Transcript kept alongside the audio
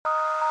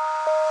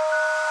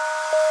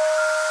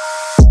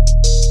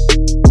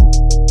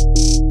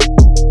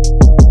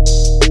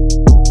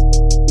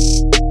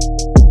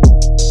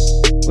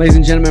Ladies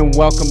and gentlemen,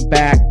 welcome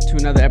back to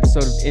another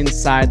episode of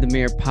Inside the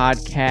Mirror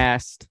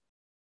podcast.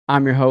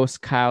 I'm your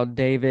host, Kyle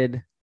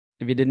David.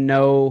 If you didn't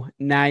know,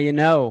 now you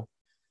know.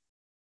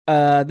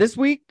 This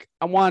week,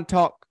 I want to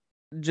talk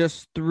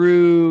just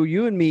through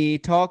you and me,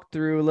 talk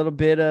through a little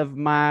bit of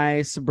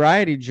my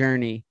sobriety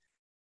journey.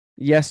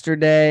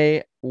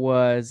 Yesterday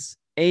was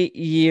 8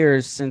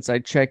 years since I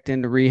checked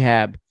into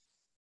rehab.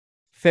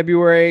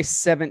 February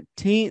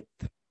 17th,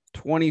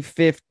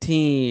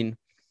 2015.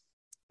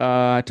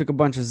 I took a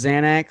bunch of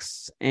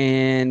Xanax,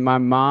 and my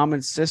mom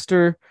and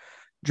sister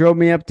drove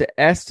me up to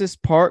Estes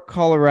Park,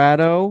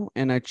 Colorado,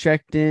 and I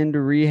checked into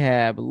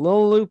rehab. A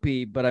little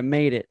loopy, but I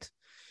made it.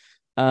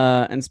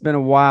 And it's been a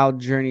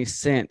wild journey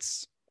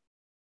since.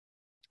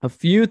 A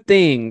few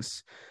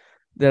things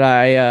that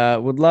I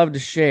would love to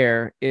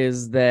share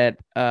is that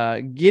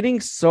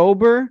getting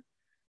sober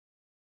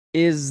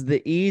is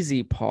the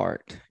easy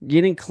part.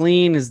 Getting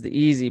clean is the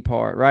easy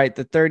part, right?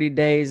 The 30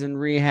 days in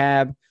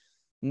rehab,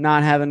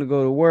 not having to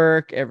go to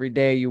work. Every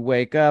day you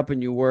wake up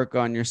and you work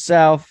on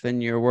yourself,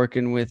 and you're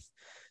working with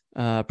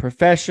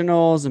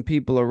professionals and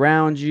people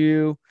around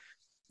you.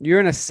 You're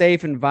in a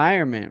safe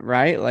environment,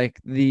 right? Like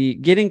the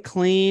getting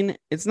clean,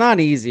 it's not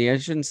easy. I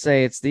shouldn't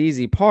say it's the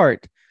easy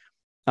part.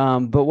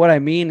 But what I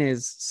mean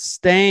is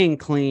staying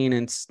clean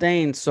and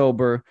staying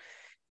sober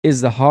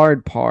is the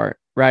hard part,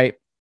 right?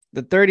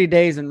 The 30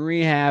 days in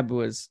rehab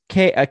was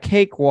a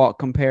cakewalk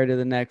compared to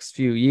the next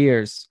few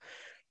years.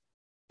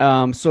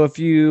 So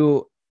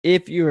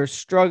if you're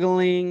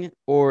struggling,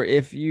 or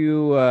if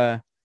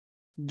you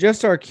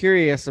just are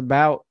curious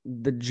about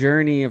the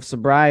journey of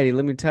sobriety,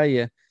 let me tell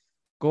you,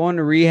 going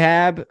to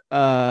rehab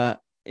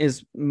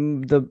is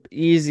the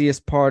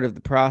easiest part of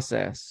the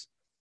process,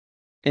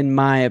 in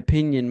my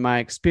opinion, my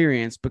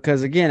experience,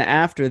 because again,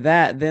 after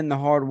that, then the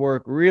hard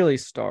work really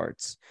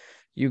starts.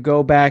 You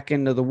go back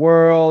into the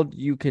world,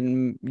 you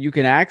can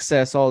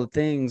access all the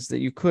things that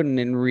you couldn't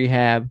in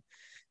rehab,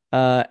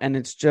 and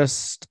it's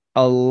just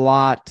a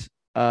lot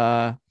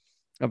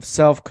of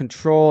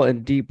self-control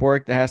and deep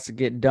work that has to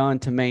get done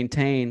to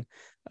maintain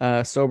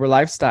a sober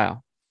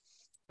lifestyle.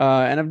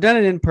 And I've done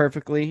it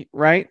imperfectly,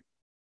 right?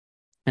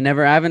 I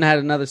haven't had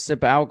another sip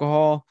of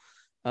alcohol.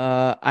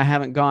 I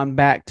haven't gone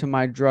back to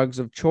my drugs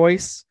of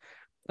choice.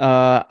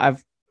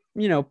 I've,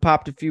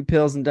 popped a few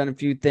pills and done a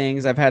few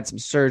things. I've had some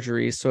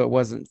surgeries, so it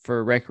wasn't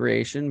for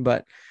recreation,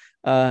 but,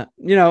 it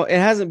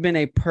hasn't been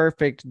a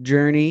perfect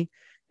journey.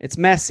 It's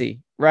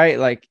messy, right?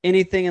 Like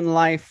anything in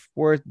life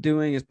worth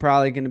doing is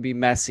probably going to be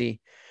messy.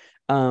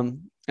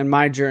 And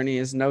my journey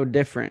is no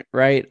different,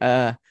 right?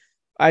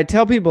 I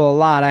tell people a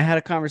lot. I had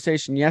a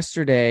conversation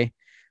yesterday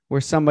where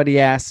somebody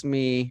asked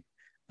me,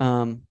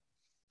 do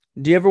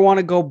you ever want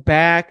to go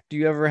back? Do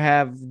you ever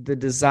have the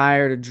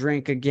desire to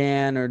drink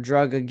again or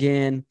drug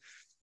again?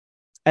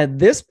 At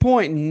this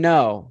point,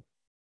 no.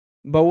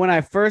 But when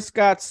I first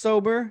got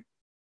sober,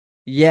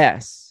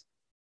 yes.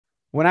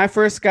 When I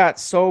first got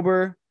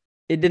sober,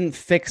 it didn't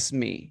fix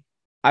me.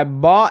 I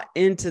bought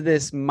into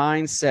this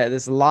mindset,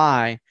 this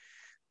lie,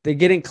 that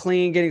getting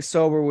clean, getting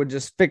sober would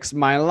just fix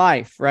my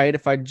life, right?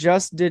 If I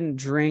just didn't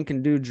drink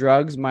and do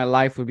drugs, my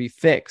life would be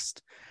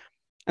fixed.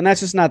 And that's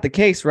just not the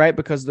case, right?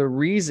 Because the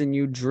reason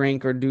you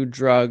drink or do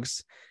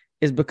drugs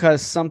is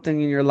because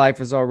something in your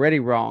life is already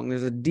wrong.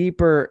 There's a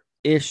deeper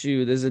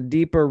issue. There's a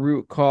deeper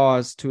root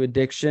cause to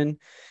addiction.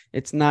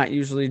 It's not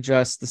usually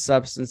just the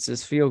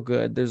substances feel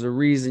good. There's a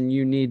reason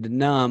you need to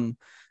numb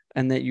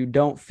and that you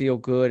don't feel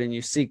good, and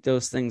you seek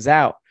those things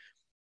out.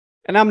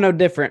 And I'm no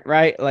different,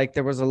 right? Like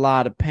there was a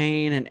lot of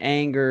pain and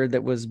anger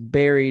that was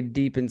buried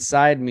deep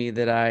inside me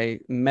that I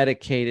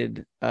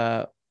medicated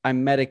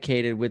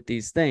with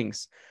these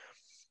things.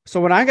 So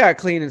when I got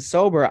clean and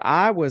sober,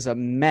 I was a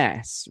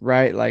mess,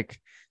 right?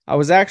 Like I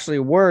was actually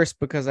worse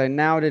because I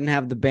now didn't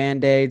have the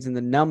Band-Aids and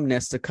the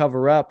numbness to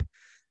cover up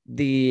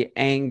the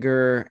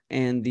anger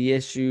and the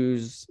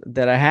issues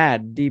that I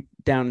had deep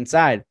down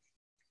inside.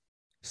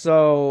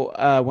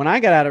 So when I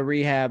got out of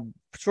rehab,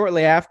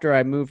 shortly after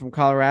I moved from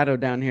Colorado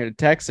down here to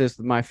Texas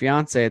with my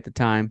fiance at the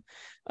time,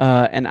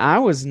 and I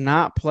was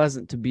not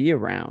pleasant to be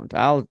around.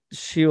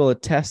 She will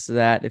attest to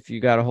that if you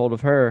got a hold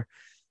of her.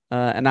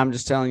 And I'm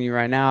just telling you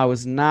right now, I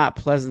was not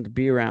pleasant to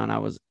be around. I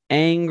was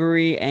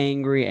angry.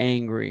 I'm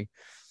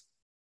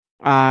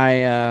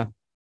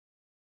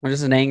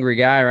just an angry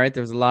guy, right?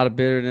 There was a lot of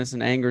bitterness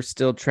and anger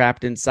still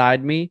trapped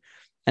inside me.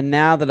 And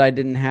now that I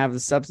didn't have the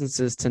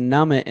substances to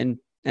numb it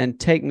and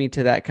take me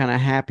to that kind of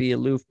happy,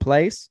 aloof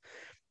place,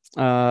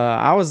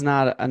 I was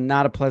not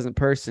a pleasant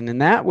person.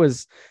 And that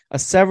was a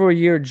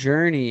several-year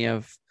journey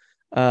of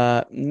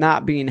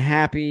not being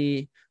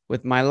happy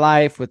with my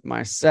life, with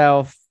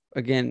myself.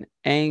 Again,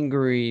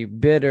 angry,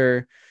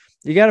 bitter.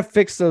 You got to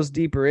fix those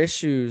deeper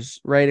issues,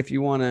 right? If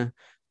you want to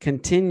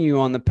continue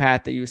on the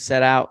path that you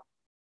set out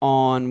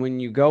on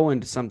when you go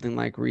into something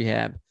like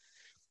rehab.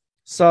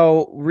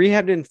 So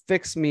rehab didn't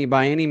fix me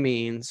by any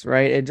means,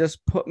 right? It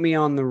just put me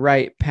on the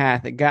right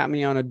path. It got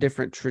me on a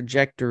different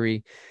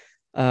trajectory,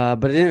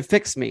 but it didn't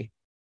fix me.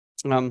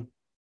 And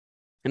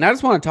I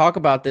just want to talk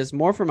about this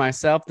more for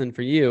myself than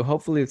for you.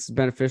 Hopefully it's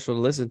beneficial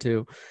to listen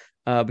to.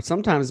 But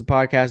sometimes the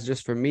podcast is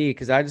just for me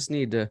because I just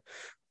need to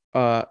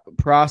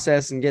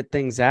process and get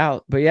things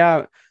out. But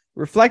yeah,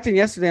 reflecting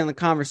yesterday on the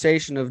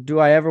conversation of do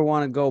I ever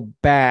want to go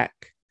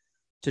back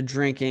to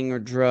drinking or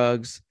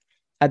drugs?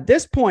 At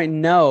this point,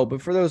 no.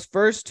 But for those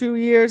first 2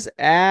 years,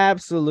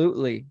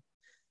 absolutely.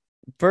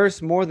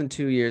 First more than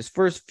 2 years,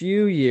 first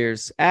few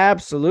years,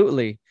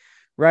 absolutely.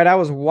 Right. I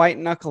was white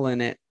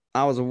knuckling it.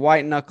 I was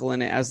white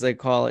knuckling it, as they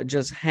call it,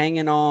 just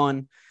hanging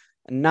on,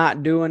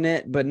 not doing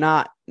it, but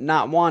not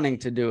wanting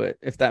to do it,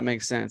 if that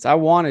makes sense. I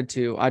wanted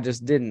to, I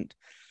just didn't.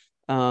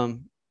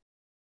 And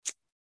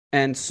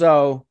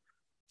so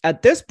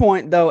at this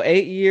point, though,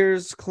 8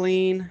 years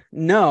clean,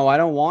 no, I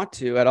don't want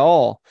to at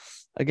all.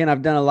 Again,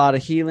 I've done a lot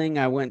of healing.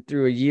 I went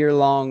through a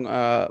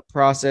year-long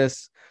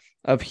process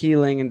of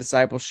healing and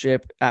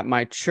discipleship at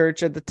my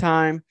church at the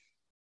time.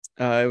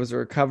 It was a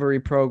recovery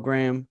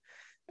program,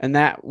 and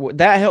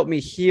that helped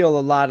me heal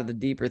a lot of the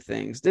deeper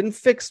things. Didn't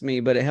fix me,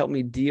 but it helped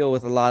me deal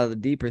with a lot of the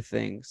deeper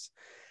things.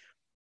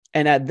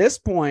 And at this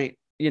point,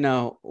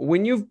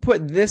 when you've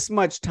put this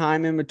much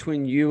time in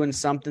between you and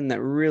something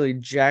that really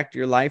jacked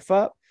your life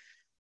up,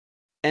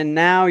 and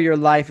now your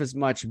life is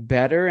much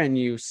better and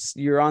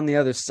you're on the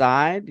other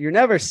side, you're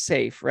never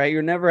safe, right?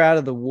 You're never out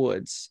of the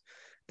woods.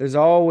 There's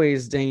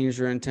always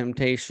danger and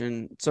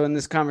temptation. So in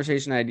this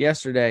conversation I had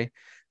yesterday,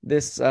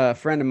 this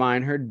friend of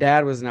mine, her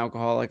dad was an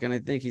alcoholic, and I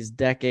think he's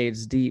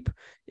decades deep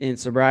in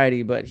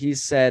sobriety, but he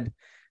said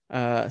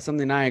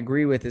something I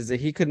agree with is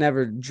that he could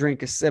never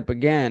drink a sip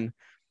again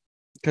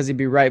because he'd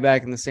be right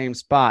back in the same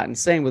spot. And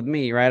same with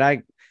me,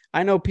 right?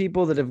 I know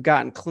people that have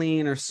gotten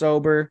clean or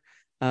sober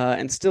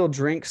and still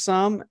drink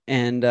some,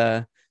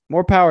 and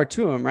more power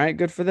to them, right?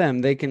 Good for them.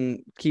 They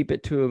can keep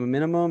it to a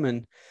minimum,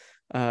 and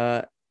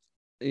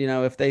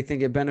if they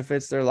think it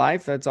benefits their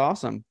life, that's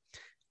awesome.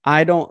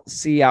 I don't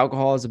see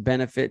alcohol as a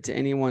benefit to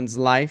anyone's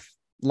life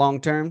long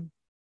term.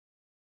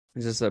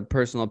 It's just a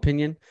personal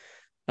opinion.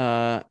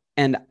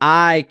 And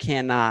I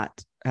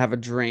cannot have a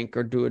drink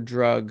or do a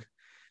drug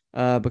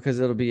because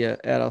it'll be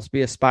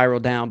a spiral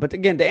down. But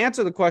again, to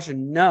answer the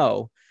question,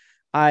 no,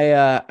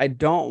 I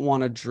don't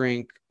want to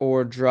drink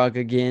or drug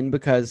again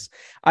because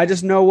I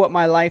just know what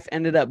my life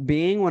ended up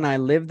being when I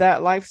lived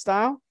that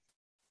lifestyle.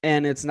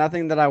 And it's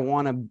nothing that I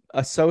want to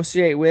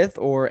associate with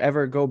or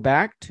ever go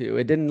back to.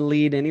 It didn't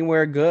lead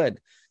anywhere good.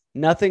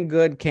 Nothing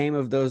good came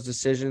of those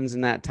decisions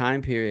in that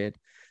time period.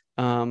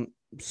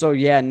 So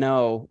yeah,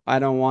 no, I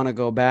don't want to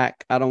go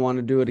back. I don't want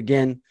to do it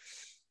again.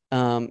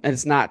 And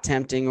it's not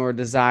tempting or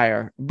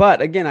desire.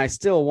 But again, I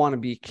still want to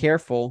be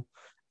careful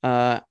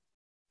and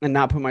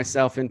not put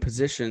myself in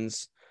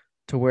positions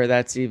to where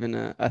that's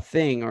even a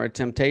thing or a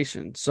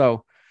temptation.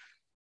 So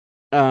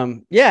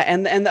yeah,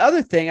 and the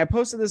other thing, I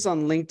posted this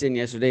on LinkedIn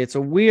yesterday. It's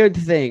a weird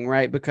thing,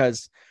 right?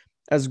 Because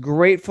as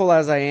grateful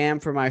as I am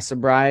for my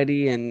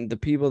sobriety and the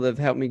people that have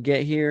helped me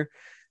get here,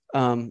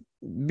 knowing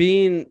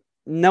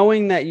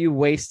that you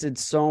wasted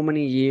so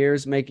many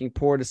years making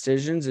poor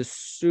decisions is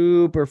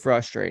super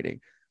frustrating.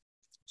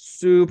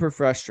 Super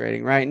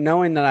frustrating, right?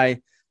 Knowing that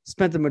I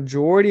spent the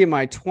majority of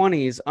my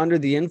 20s under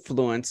the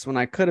influence when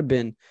I could have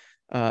been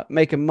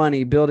making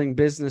money, building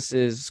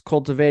businesses,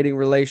 cultivating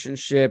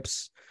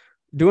relationships,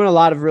 doing a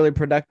lot of really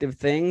productive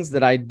things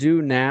that I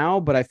do now,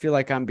 but I feel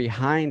like I'm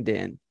behind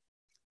in.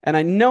 And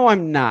I know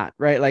I'm not,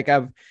 right? Like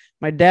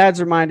my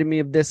dad's reminded me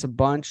of this a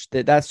bunch,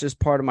 that's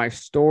just part of my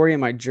story and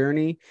my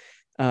journey.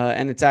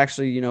 And it's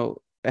actually,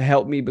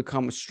 helped me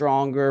become a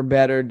stronger,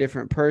 better,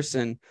 different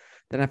person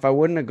than if I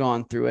wouldn't have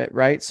gone through it,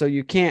 right? So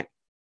you can't,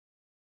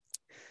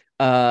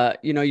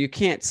 you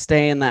can't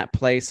stay in that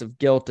place of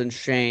guilt and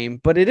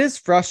shame, but it is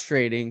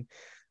frustrating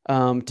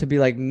to be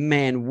like,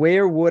 man,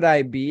 where would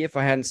I be if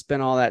I hadn't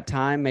spent all that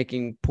time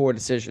making poor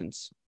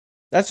decisions?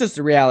 That's just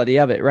the reality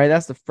of it, right?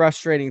 That's the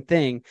frustrating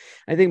thing.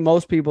 I think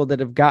most people that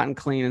have gotten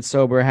clean and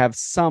sober have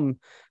some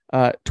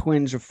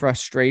twinge of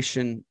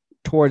frustration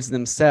towards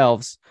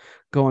themselves,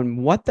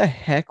 going, what the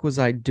heck was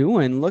I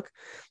doing?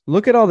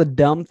 Look at all the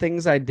dumb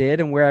things I did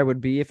and where I would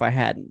be if I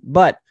hadn't.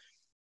 But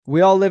we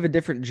all live a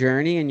different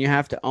journey, and you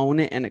have to own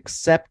it and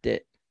accept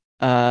it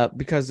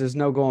because there's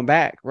no going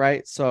back,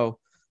 right? So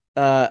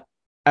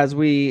as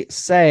we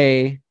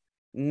say,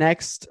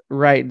 next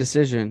right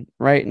decision,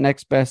 right?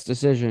 Next best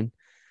decision.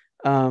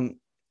 And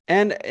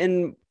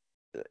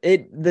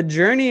the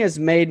journey has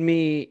made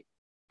me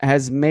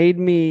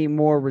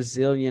more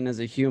resilient as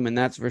a human.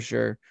 That's for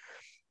sure.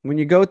 When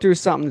you go through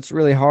something that's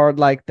really hard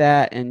like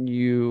that, and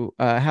you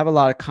have a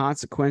lot of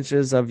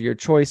consequences of your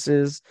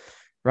choices,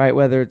 right?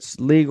 Whether it's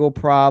legal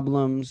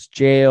problems,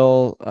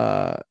 jail,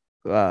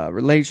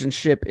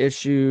 relationship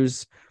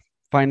issues,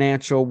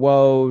 financial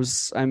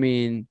woes,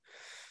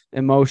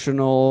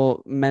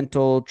 emotional,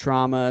 mental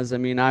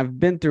traumas. I've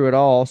been through it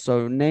all,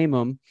 so name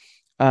them.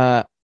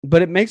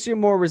 But it makes you a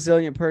more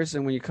resilient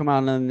person when you come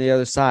out on the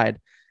other side.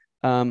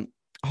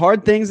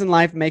 Hard things in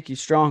life make you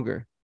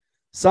stronger.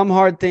 Some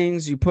hard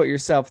things you put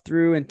yourself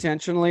through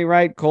intentionally,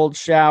 right? Cold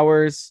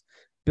showers,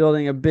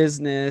 building a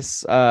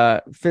business,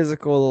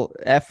 physical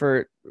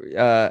effort,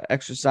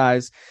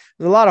 exercise.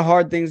 There's a lot of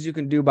hard things you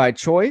can do by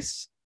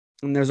choice.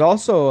 And there's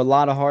also a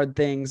lot of hard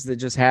things that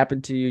just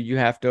happen to you, you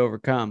have to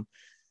overcome.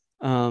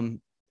 And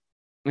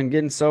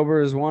getting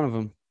sober is one of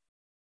them.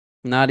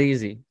 Not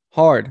easy,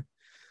 hard,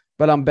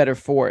 but I'm better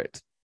for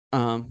it.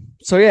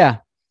 So yeah,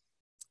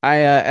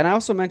 and I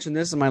also mentioned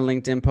this in my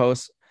LinkedIn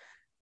post.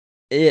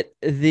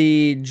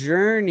 The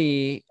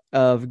journey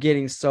of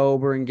getting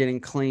sober and getting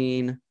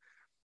clean,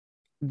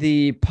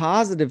 the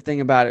positive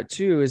thing about it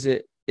too is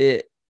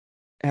it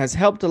has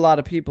helped a lot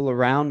of people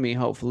around me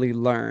hopefully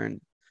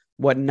learn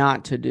what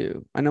not to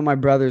do. I know my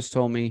brother's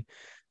told me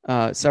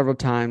several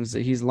times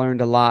that he's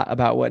learned a lot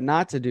about what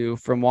not to do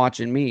from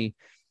watching me,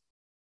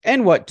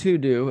 and what to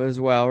do as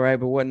well, right?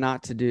 But what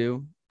not to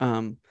do.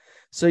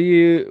 So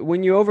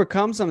when you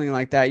overcome something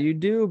like that, you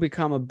do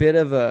become a bit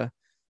of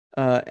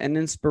an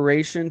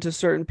inspiration to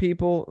certain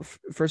people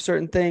for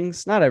certain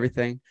things, not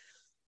everything,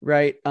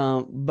 right?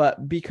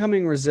 But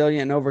becoming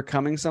resilient and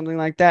overcoming something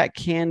like that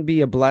can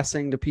be a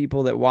blessing to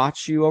people that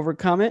watch you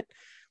overcome it.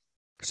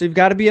 So you've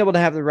got to be able to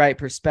have the right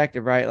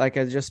perspective, right? Like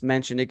I just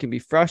mentioned, it can be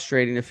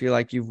frustrating to feel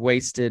like you've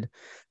wasted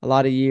a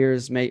lot of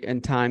years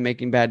and time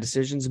making bad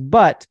decisions.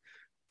 But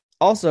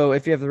also,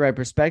 if you have the right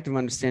perspective,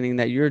 understanding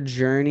that your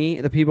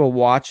journey, the people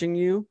watching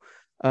you,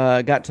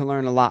 got to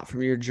learn a lot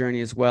from your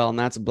journey as well. And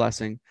that's a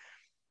blessing.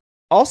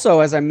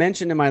 Also, as I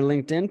mentioned in my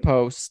LinkedIn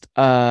post,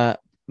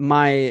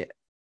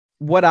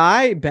 what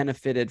I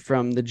benefited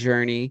from the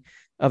journey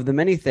of the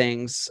many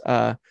things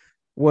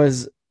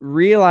was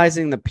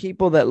realizing the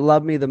people that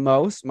love me the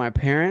most, my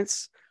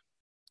parents.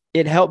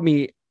 It helped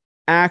me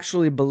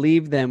actually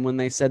believe them when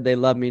they said they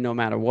love me no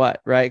matter what,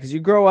 right? Because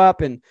you grow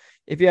up, and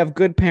if you have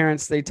good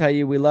parents, they tell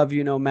you, we love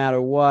you no matter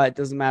what. It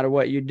doesn't matter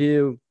what you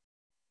do.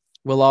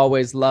 We'll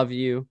always love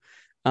you.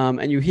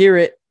 And you hear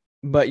it,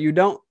 but you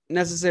don't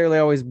necessarily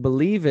always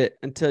believe it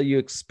until you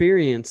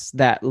experience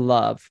that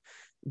love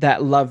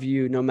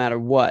you no matter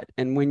what.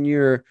 And when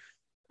you're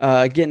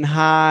getting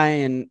high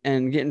and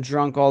getting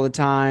drunk all the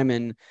time,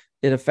 and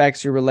it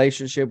affects your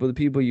relationship with the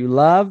people you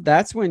love,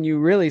 that's when you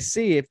really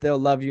see if they'll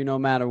love you no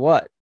matter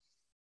what.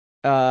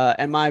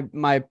 And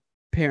my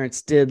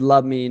parents did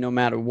love me no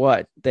matter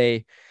what.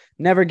 They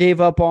never gave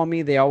up on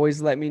me. They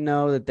always let me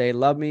know that they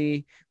love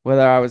me,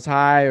 whether I was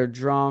high or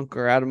drunk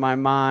or out of my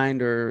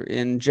mind or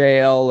in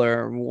jail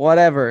or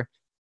whatever.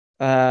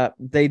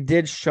 They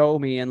did show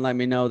me and let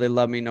me know they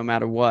love me no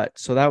matter what.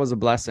 So that was a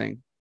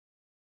blessing.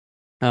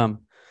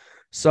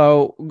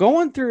 So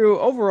going through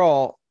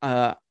overall,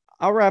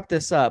 I'll wrap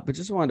this up, but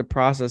just wanted to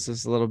process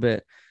this a little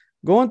bit.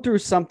 Going through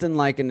something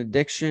like an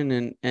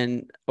addiction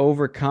and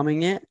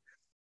overcoming it,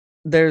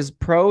 there's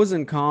pros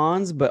and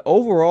cons, but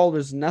overall,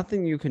 there's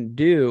nothing you can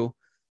do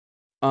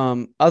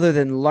other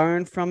than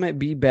learn from it,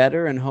 be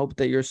better, and hope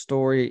that your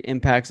story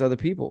impacts other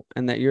people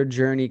and that your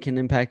journey can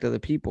impact other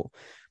people.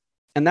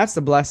 And that's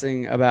the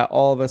blessing about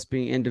all of us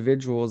being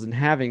individuals and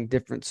having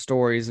different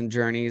stories and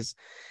journeys,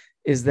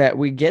 is that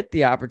we get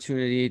the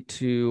opportunity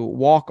to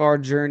walk our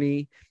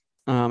journey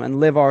and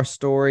live our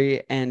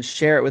story and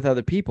share it with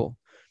other people.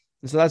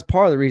 And so that's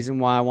part of the reason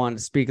why I wanted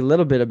to speak a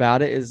little bit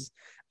about it. Is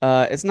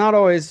it's not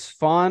always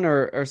fun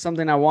or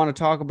something I want to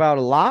talk about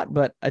a lot,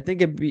 but I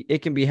think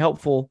it can be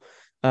helpful.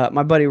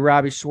 My buddy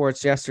Robbie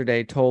Schwartz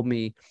yesterday told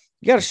me,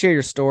 you got to share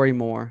your story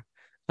more.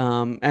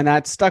 And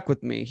that stuck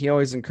with me. He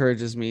always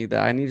encourages me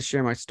that I need to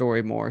share my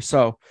story more.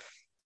 So,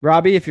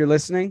 Robbie, if you're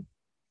listening,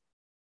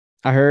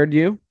 I heard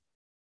you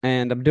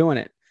and I'm doing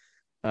it.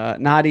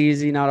 Not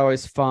easy, not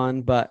always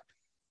fun, but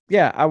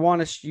yeah, I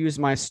want to use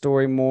my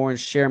story more and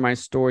share my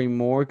story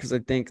more, because I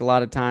think a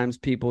lot of times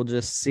people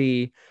just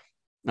see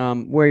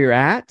where you're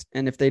at.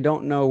 And if they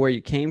don't know where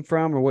you came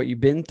from or what you've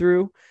been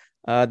through,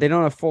 they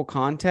don't have full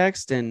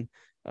context. And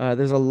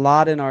there's a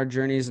lot in our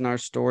journeys and our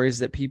stories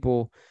that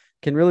people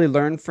can really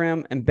learn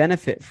from and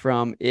benefit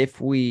from if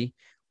we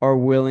are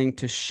willing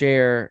to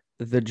share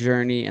the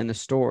journey and the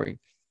story.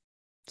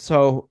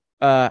 So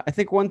I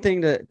think one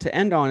thing to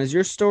end on is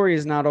your story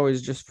is not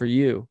always just for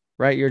you,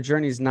 right? Your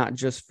journey is not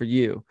just for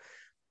you.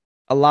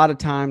 A lot of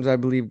times I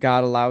believe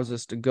God allows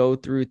us to go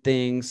through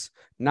things,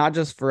 not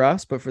just for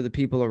us, but for the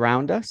people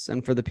around us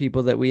and for the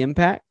people that we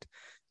impact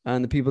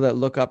and the people that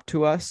look up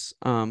to us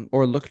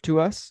or look to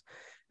us.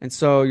 And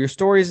so your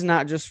story is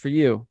not just for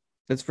you,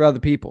 it's for other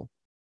people.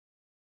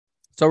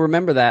 So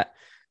remember that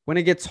when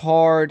it gets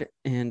hard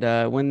and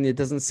when it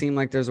doesn't seem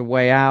like there's a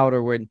way out,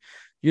 or when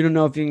you don't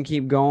know if you can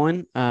keep going,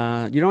 you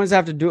don't always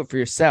have to do it for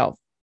yourself.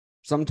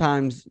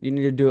 Sometimes you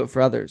need to do it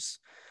for others.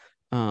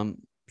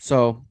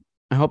 So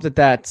I hope that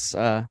that's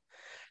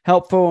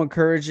helpful,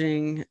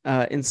 encouraging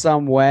in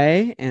some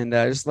way, and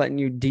just letting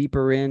you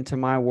deeper into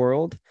my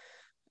world.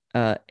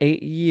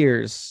 8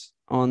 years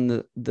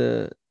on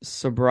the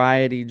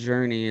sobriety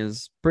journey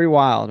is pretty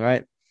wild,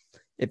 right?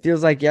 It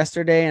feels like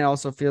yesterday, and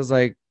also feels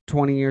like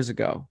 20 years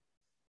ago.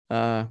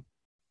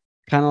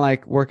 Kind of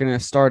like working in a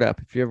startup.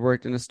 If you ever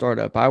worked in a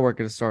startup, I work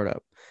at a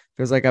startup.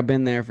 Feels like I've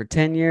been there for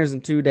 10 years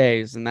and 2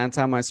 days, and that's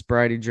how my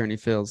sobriety journey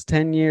feels.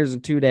 10 years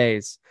and 2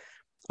 days,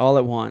 all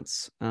at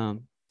once.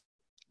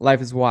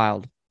 Life is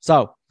wild.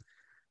 So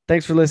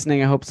thanks for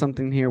listening. I hope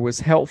something here was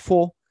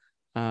helpful.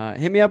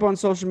 Hit me up on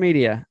social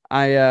media.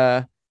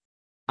 I'm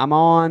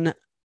on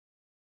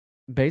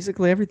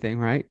basically everything,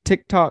 right?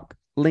 TikTok,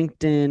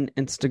 LinkedIn,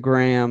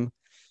 Instagram,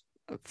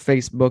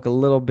 Facebook a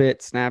little bit,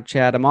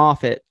 Snapchat. I'm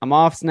off it. I'm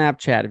off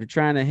Snapchat. If you're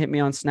trying to hit me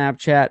on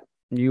Snapchat,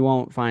 you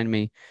won't find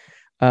me.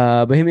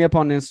 But hit me up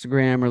on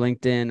Instagram or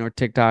LinkedIn or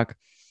TikTok.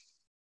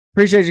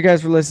 Appreciate you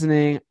guys for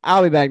listening.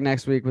 I'll be back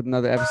next week with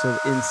another episode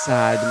of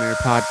Inside the Mirror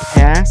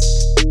Podcast.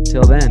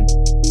 Till then.